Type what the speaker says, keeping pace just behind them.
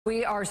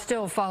We are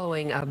still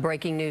following a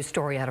breaking news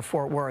story out of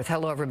Fort Worth.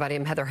 Hello, everybody.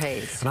 I'm Heather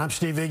Hayes. And I'm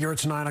Steve Eager.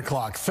 It's 9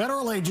 o'clock.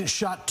 Federal agents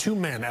shot two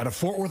men at a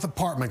Fort Worth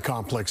apartment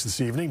complex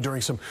this evening during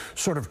some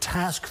sort of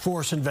task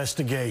force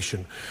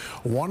investigation.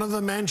 One of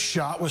the men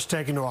shot was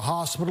taken to a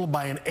hospital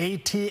by an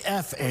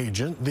ATF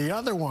agent. The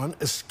other one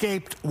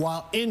escaped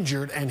while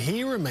injured, and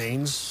he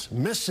remains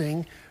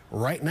missing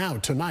right now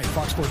tonight.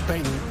 Fox Sports'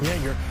 Peyton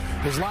Yeager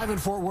is live in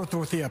Fort Worth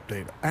with the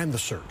update and the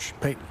search.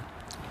 Peyton.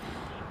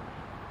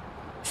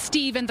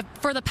 Steve,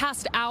 for the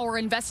past hour,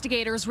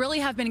 investigators really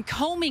have been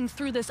combing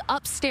through this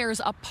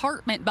upstairs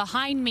apartment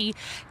behind me,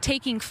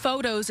 taking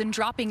photos and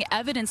dropping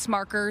evidence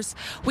markers.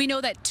 We know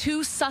that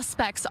two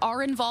suspects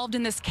are involved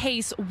in this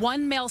case.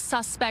 One male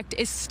suspect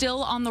is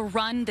still on the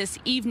run this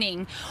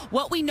evening.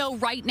 What we know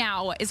right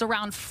now is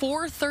around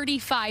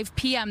 4:35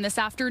 p.m. this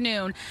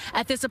afternoon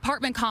at this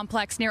apartment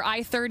complex near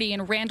I-30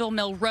 and Randall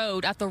Mill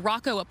Road at the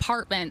Rocco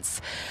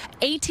Apartments.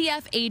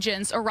 ATF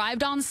agents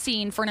arrived on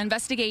scene for an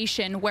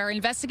investigation where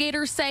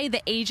investigators say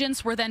the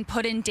agents were then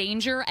put in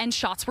danger and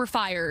shots were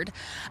fired.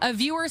 A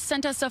viewer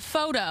sent us a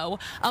photo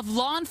of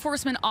law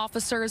enforcement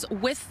officers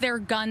with their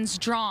guns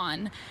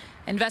drawn.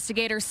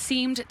 Investigators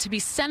seemed to be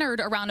centered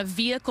around a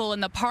vehicle in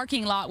the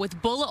parking lot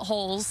with bullet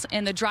holes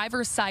in the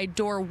driver's side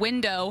door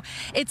window.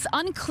 It's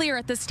unclear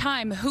at this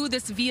time who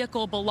this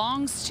vehicle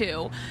belongs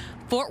to.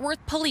 Fort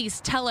Worth police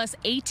tell us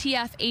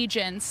ATF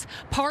agents,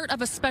 part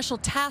of a special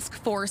task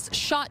force,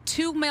 shot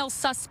two male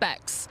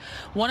suspects.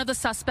 One of the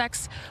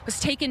suspects was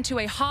taken to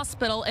a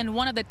hospital in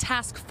one of the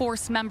task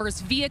force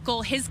members'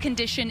 vehicle. His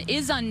condition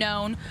is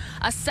unknown.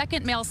 A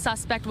second male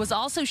suspect was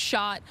also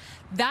shot.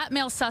 That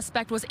male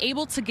suspect was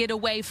able to get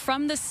away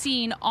from the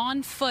scene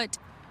on foot,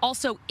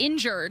 also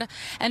injured.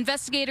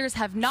 Investigators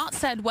have not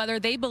said whether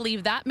they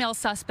believe that male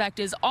suspect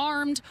is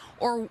armed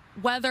or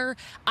whether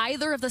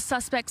either of the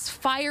suspects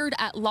fired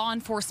at law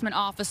enforcement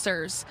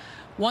officers.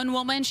 One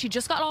woman, she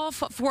just got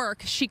off of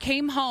work. She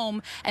came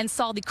home and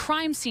saw the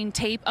crime scene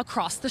tape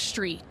across the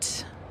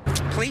street.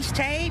 Police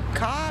tape,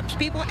 cops,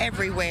 people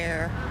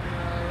everywhere.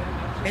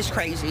 It's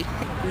crazy.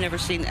 I've never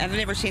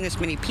seen this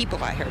many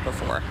people out here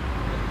before.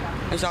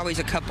 There's always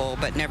a couple,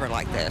 but never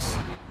like this.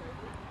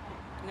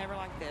 Never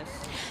like this.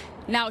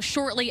 Now,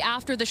 shortly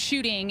after the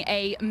shooting,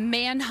 a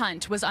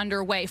manhunt was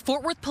underway.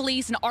 Fort Worth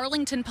police and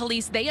Arlington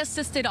police, they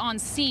assisted on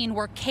scene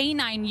where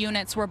K-9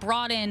 units were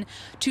brought in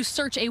to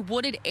search a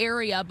wooded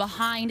area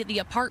behind the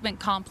apartment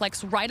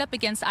complex right up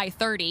against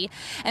I-30.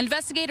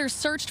 Investigators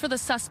searched for the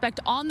suspect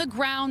on the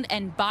ground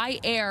and by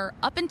air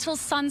up until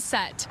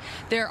sunset.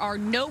 There are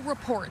no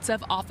reports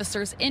of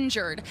officers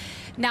injured.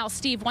 Now,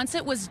 Steve, once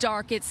it was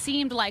dark, it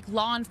seemed like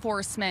law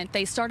enforcement,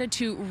 they started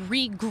to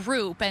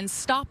regroup and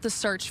stop the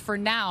search for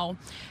now.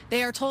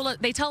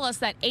 They tell us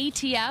that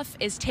ATF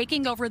is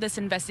taking over this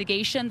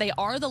investigation. They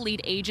are the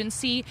lead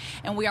agency,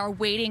 and we are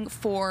waiting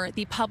for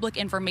the public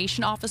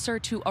information officer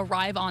to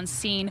arrive on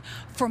scene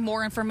for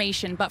more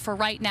information. But for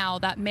right now,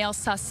 that male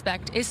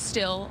suspect is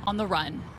still on the run.